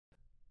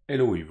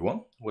Hello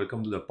everyone,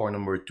 welcome to the part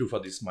number 2 for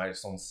this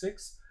milestone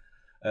 6.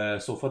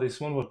 So for this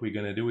one, what we're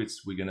gonna do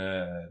is we're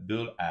gonna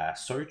build a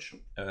search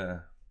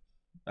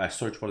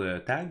for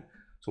the tag.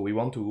 So we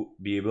want to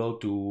be able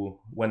to,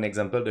 one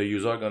example, the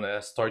user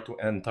gonna start to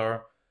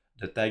enter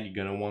the tag you're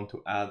gonna want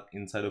to add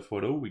inside a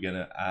photo. We're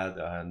gonna add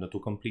an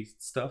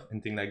autocomplete stuff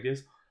and things like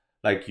this,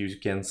 like you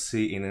can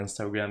see in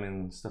Instagram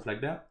and stuff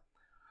like that.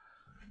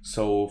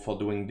 So for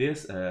doing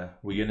this,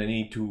 we're gonna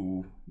need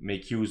to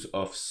make use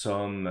of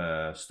some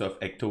stuff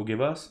Ecto give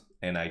us,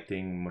 and I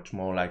think much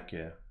more like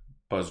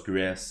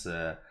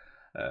Postgres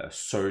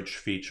search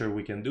feature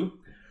we can do.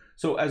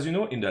 So as you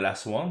know, in the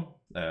last one,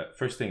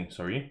 first thing,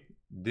 sorry,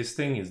 this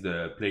thing is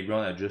the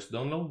playground I just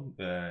download.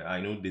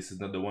 I know this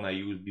is not the one I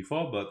used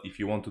before, but if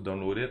you want to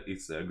download it,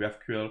 it's a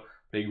GraphQL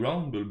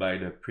playground built by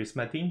the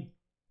Prisma team.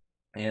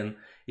 And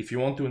if you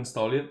want to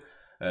install it,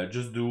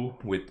 just do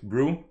with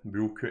brew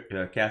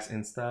cast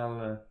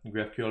install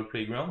GraphQL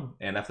playground,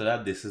 and after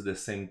that this is the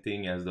same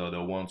thing as the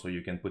other one, so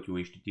you can put your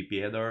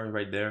HTTP header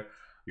right there,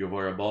 your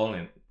variable,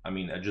 and I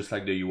mean I just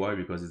like the UI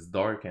because it's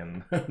dark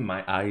and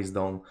my eyes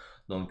don't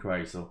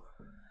cry. So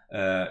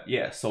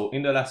yeah, so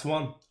in the last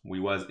one we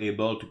was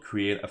able to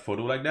create a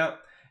photo like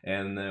that,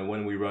 and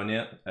when we run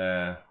it,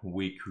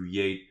 we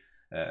create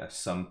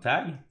some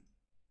tag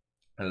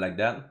like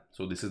that.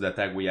 So this is the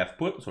tag we have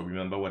put. So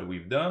remember what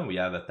we've done. We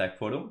have a tag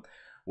photo,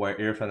 where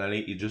here finally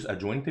it's just a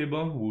join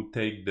table. We'll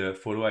take the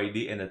photo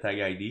ID and the tag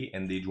ID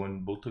and they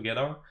join both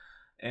together.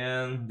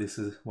 And this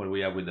is what we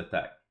have with the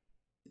tag.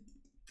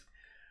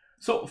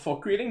 So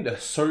for creating the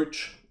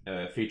search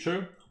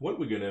feature, what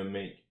we're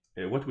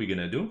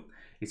gonna do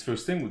is,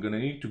 first thing, we're gonna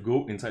need to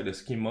go inside the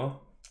schema,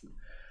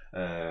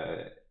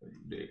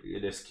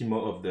 the schema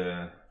of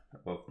the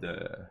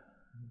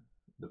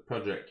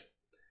project.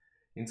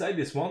 Inside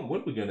this one,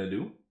 what we're gonna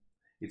do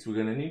is we're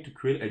gonna need to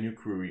create a new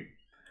query.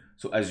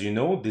 So as you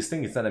know, this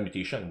thing is not a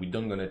mutation. We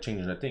don't gonna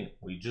change nothing.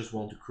 We just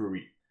want to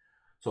query.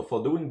 So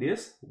for doing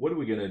this, what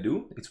we're gonna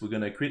do is we're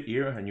gonna create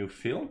here a new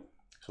field.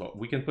 So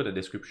we can put a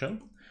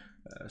description,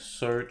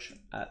 search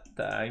at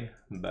tag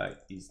by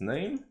his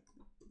name.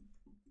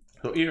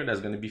 So here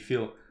that's gonna be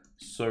field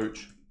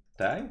search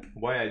tag.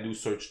 Why I do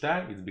search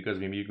tag is because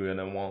maybe you're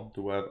gonna want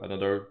to have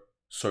another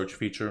search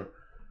feature.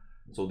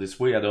 So this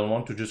way I don't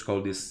want to just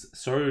call this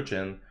search,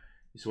 and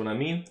you see what I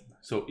mean?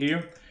 So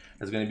here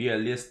there's going to be a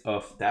list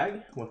of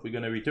tag, what we're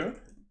going to return.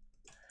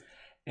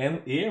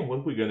 And here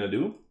what we're going to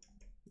do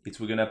is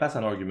we're going to pass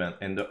an argument,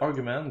 and the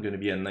argument is going to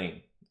be a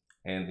name,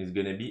 and it's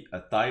going to be a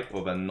type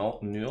of a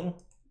not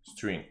null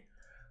string,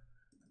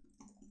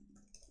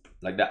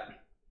 like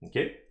that.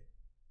 Okay,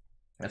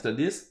 after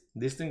this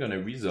thing going to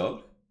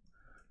resolve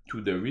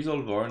to the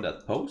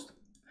resolver.post,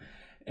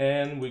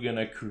 and we're going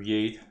to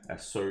create a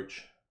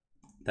search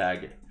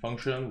tag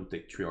function. We'll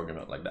take 3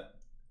 arguments like that.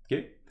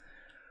 Okay,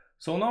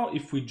 so now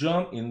if we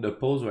jump in the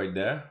post right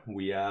there,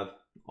 we have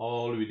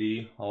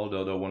already all the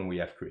other one we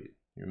have created.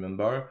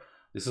 Remember,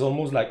 this is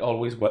almost like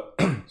always what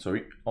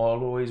sorry,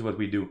 always what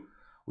we do.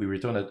 We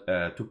return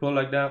a tuple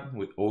like that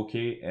with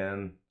OK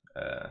and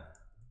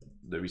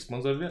the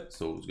response of it.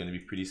 So it's going to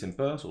be pretty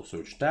simple. So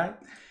search tag.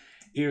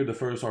 Here the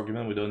first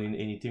argument, we don't need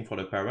anything for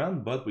the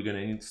parent, but we're going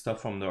to need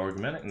stuff from the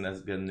argument, and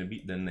that's going to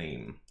be the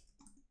name.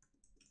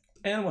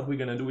 And what we're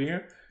going to do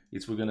here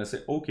is we're going to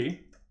say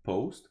OK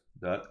post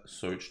dot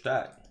search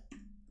tag.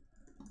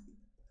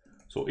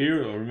 So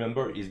here,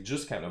 remember, it's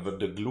just kind of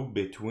the glue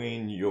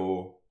between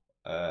your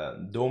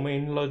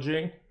domain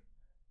logic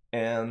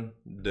and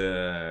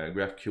the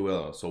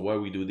GraphQL. So why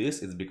we do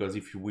this is because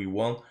if we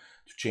want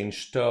to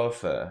change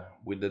stuff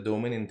with the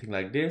domain and things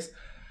like this,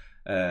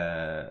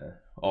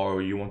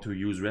 or you want to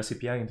use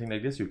recipe and things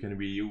like this, you can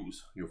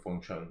reuse your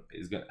function.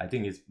 I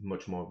think it's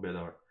much more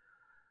better.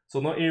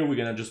 So now here we're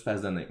gonna just pass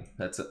the name.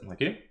 That's it.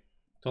 Okay.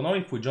 So now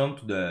if we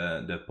jump to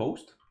the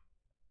post,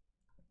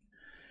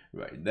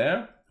 right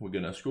there, we're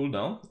gonna scroll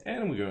down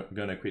and we're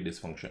gonna create this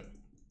function.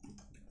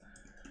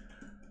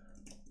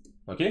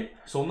 Okay,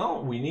 so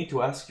now we need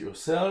to ask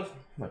yourself,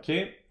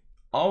 okay,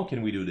 how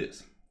can we do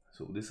this?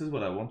 So this is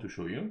what I want to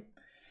show you.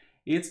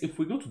 It's if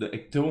we go to the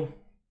Ecto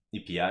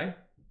API,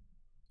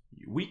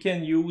 we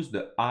can use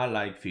the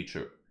I-like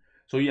feature.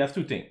 So you have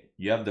 2 things.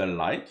 You have the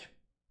like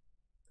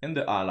and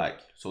the I-like.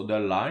 So the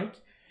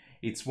like,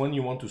 it's when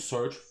you want to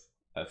search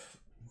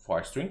for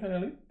a string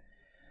finally.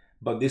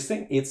 But this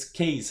thing, it's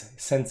case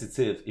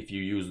sensitive if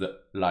you use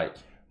the like.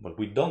 But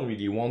we don't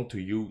really want to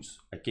use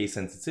a case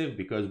sensitive,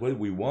 because what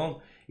we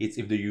want is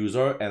if the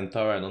user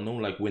enter, I don't know,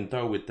 like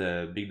winter with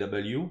a big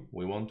W,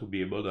 we want to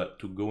be able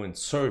to go and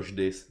search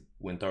this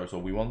winter. So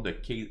we want the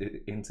case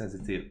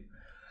insensitive.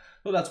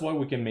 So that's why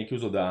we can make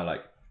use of the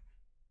like.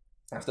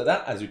 After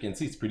that, as you can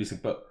see, it's pretty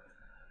simple.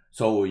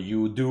 So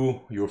you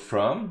do your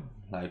from,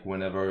 like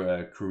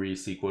whenever query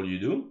SQL you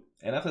do,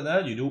 and after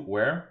that you do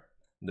where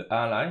the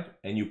like,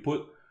 and you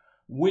put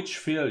which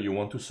field you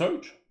want to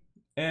search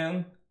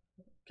and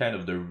kind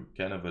of the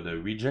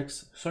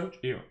regex search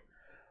here.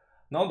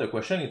 Now the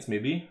question is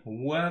maybe,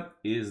 what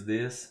is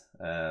this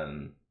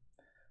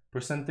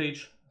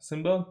percentage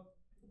symbol?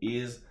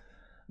 Is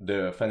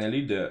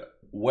finally the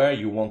where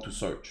you want to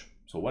search.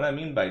 So what I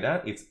mean by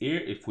that, it's here,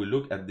 if we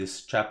look at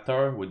this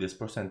chapter with this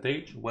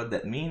percentage, what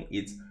that means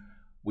is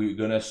we're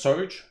gonna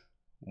search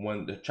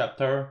when the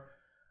chapter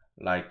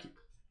like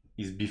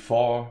is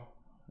before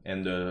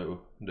and the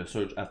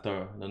search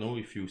after. I don't know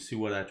if you see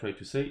what I try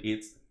to say.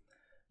 It's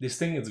this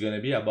thing is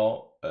gonna be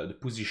about the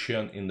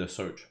position in the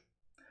search.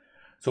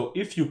 So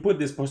if you put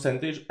this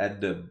percentage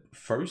at the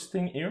first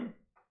thing here,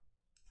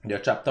 the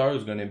chapter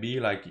is gonna be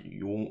like,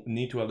 you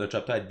need to have the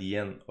chapter at the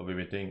end of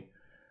everything.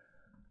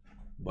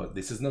 But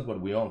this is not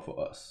what we want for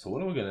us. So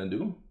what are we gonna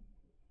do?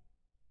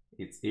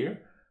 It's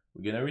here.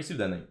 We're gonna receive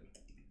the name.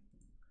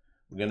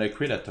 We're gonna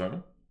create a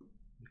term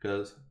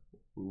because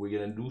we're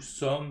gonna do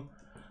some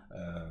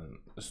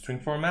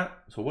string format.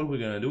 So what we're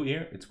gonna do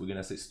here, it's we're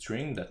gonna say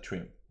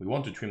string.trim. We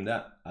want to trim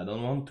that. I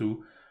don't want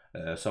to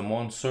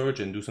someone search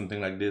and do something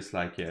like this,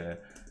 like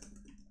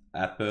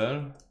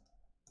Apple.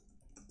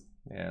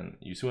 And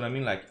you see what I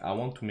mean? Like I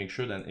want to make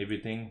sure that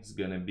everything is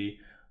gonna be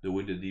the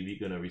way the DB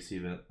gonna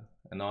receive it.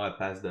 And now I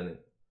pass the name.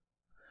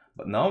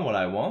 But now what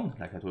I want,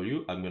 like I told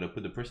you, I'm gonna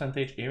put the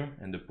percentage here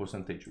and the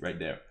percentage right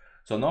there.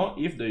 So now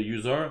if the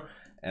user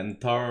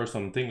enter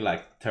something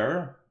like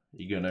ter,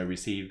 you're gonna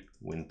receive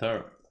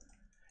winter.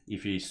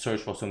 If you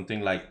search for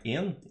something like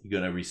in,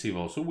 you're gonna receive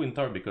also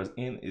winter because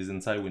in is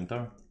inside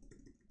winter.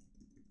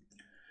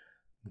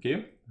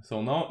 Okay,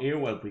 so now here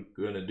what we're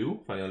gonna do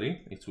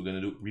finally is we're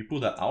gonna do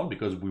repo that out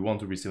because we want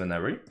to receive an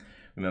array.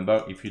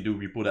 Remember, if you do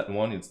repo that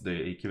one, it's the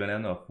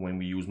equivalent of when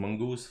we use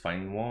Mongoose,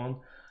 find one.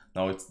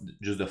 Now it's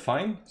just the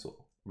find,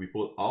 so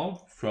repo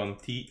all from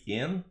t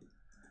in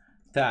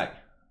tag.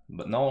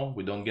 But now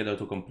we don't get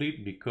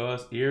autocomplete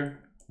because here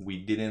we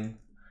didn't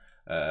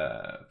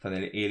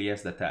finally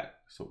alias the tag.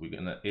 So we're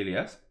gonna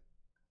alias.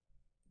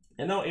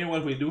 And now here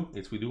what we do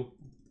is we do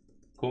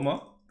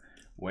comma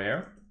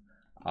where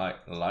I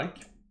like.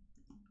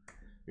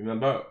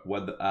 Remember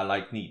what the I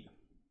like need.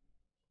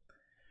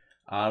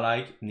 I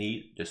like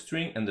need the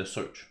string and the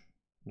search,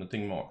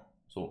 nothing more.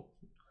 So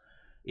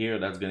here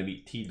that's gonna be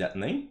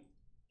t.name.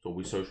 So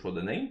we search for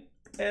the name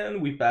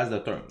and we pass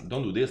the term.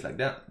 Don't do this like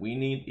that. We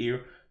need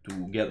here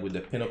to get with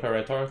the pin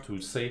operator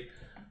to say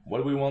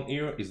what we want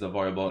here is the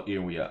variable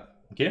here we have.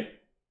 Okay.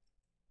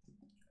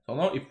 So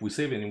now if we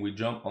save and we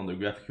jump on the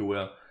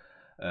GraphQL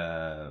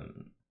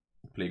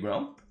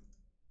playground,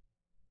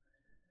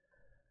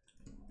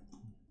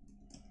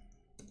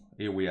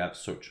 here we have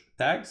search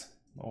tags.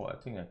 Oh, I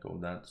think I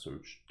called that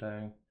search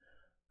tag.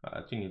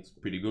 I think it's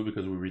pretty good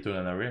because we return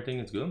an array. I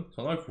think it's good.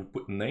 So now if we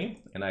put name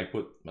and I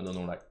put, I don't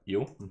know, like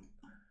yo,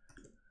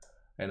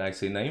 and I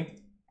say name,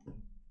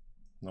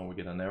 now we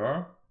get an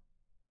error.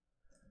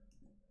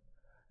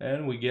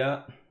 And we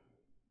get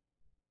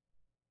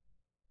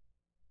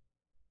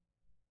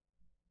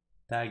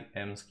tag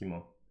m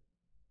schema.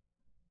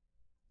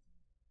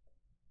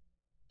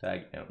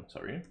 Tag m,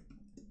 sorry.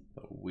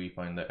 So we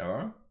find the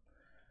error.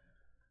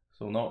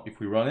 So now if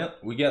we run it,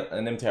 we get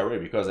an empty array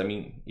because I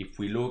mean, if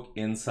we look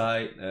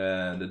inside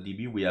the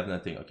DB, we have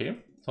nothing, okay?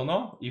 So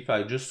now if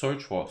I just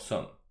search for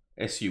sum,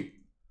 SU,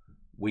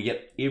 we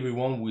get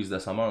everyone who is the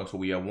summer. So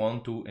we have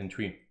 1, 2, and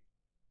 3.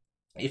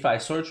 If I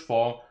search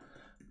for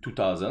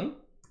 2000,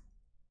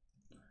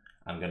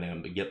 I'm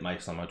gonna get my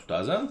summer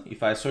 2000.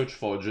 If I search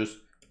for just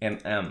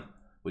MM,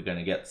 we're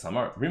gonna get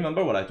summer.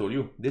 Remember what I told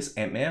you, this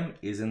MM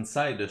is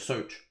inside the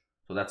search.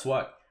 So that's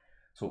why.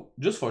 So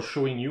just for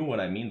showing you what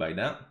I mean by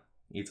that,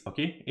 it's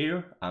okay,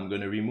 here I'm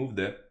gonna remove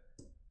the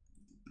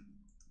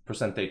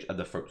percentage at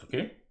the first,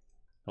 okay?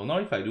 So now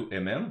if I do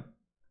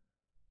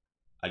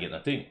I get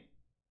nothing.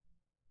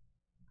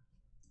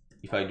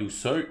 If I do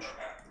search,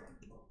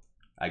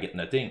 I get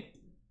nothing.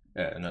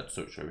 Not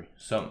search, sorry,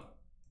 sum.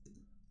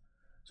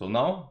 So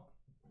now,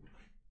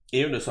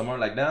 here the summer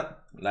like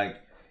that, like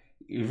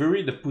you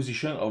vary the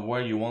position of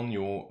where you want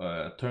your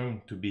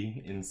term to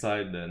be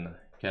inside the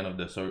kind of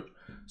the search.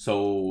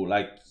 So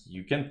like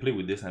you can play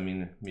with this. I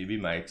mean, maybe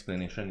my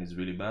explanation is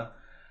really bad,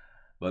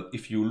 but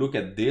if you look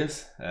at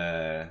this,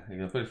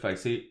 example, if I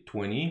say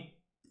 20,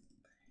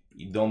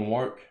 it don't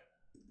work.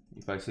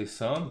 If I say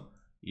sum,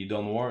 it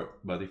don't work.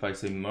 But if I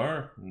say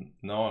mer,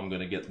 now I'm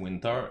gonna get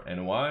winter.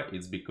 And why?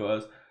 It's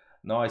because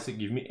now I say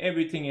give me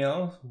everything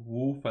else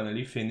who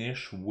finally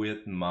finish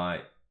with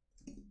my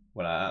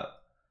what I have.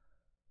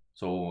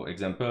 So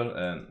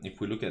example, if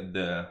we look at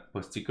the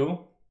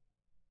postico,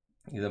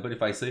 example,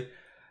 if I say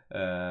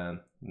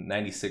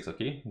 96,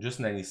 okay, just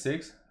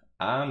 96,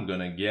 I'm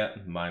gonna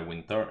get my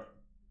winter.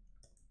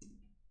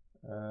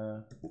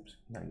 Oops,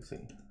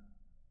 96.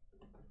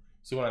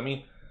 See what I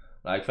mean?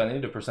 Like finally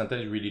the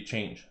percentage really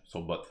changed.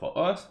 So but for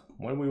us,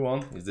 what we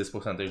want is this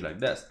percentage like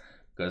this,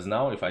 because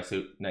now if I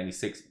say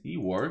 96, it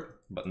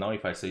work, but now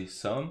if I say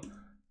sum,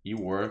 it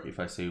work. If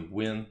I say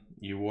win,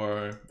 it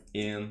work.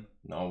 In,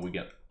 now we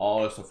get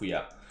all the stuff we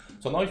have.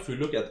 So now if we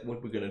look at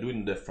what we're gonna do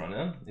in the front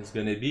end, it's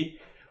gonna be,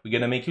 we're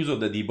gonna make use of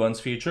the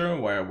debunds feature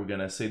where we're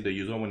gonna say the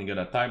user when you're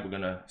gonna type, we're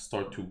gonna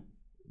start to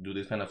do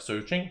this kind of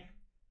searching.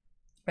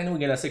 And we're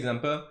gonna say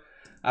example,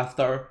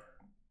 after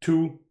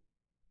 2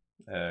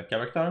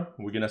 character,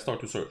 we're gonna start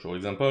to search. For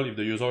example, if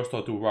the user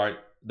start to write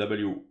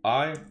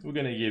wi, we're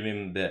gonna give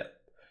him the,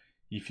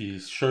 if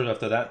he's short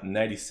after that,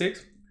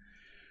 96.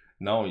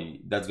 Now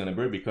that's gonna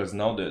break because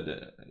now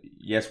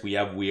yes, we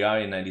have wi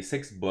and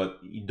 96, but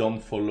he don't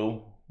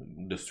follow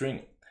the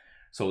string.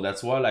 So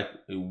that's why like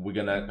we're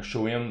gonna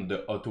show him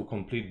the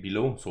autocomplete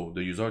below, so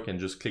the user can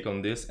just click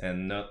on this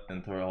and not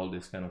enter all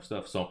this kind of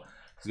stuff. So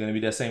it's gonna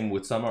be the same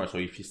with summer. So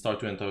if you start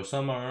to enter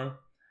summer,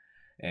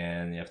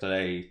 and after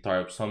that you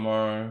type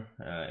summer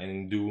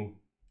and do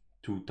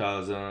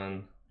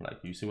 2000, like,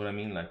 you see what I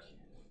mean? Like,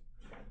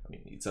 I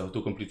mean, it's an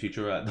autocomplete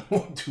feature. I don't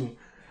want to.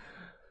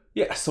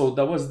 Yeah. So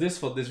that was this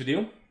for this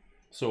video.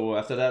 So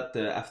after that,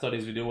 after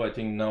this video, I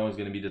think now is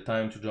gonna be the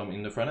time to jump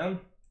in the front end.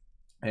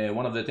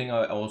 One of the things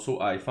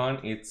I find,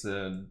 it's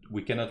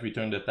we cannot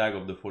return the tag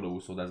of the photo,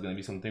 so that's gonna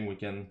be something we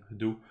can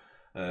do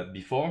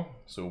before.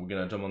 So we're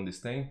gonna jump on this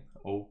thing.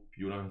 Hope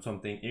you learned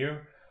something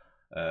here,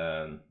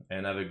 and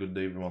have a good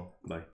day, everyone. Bye.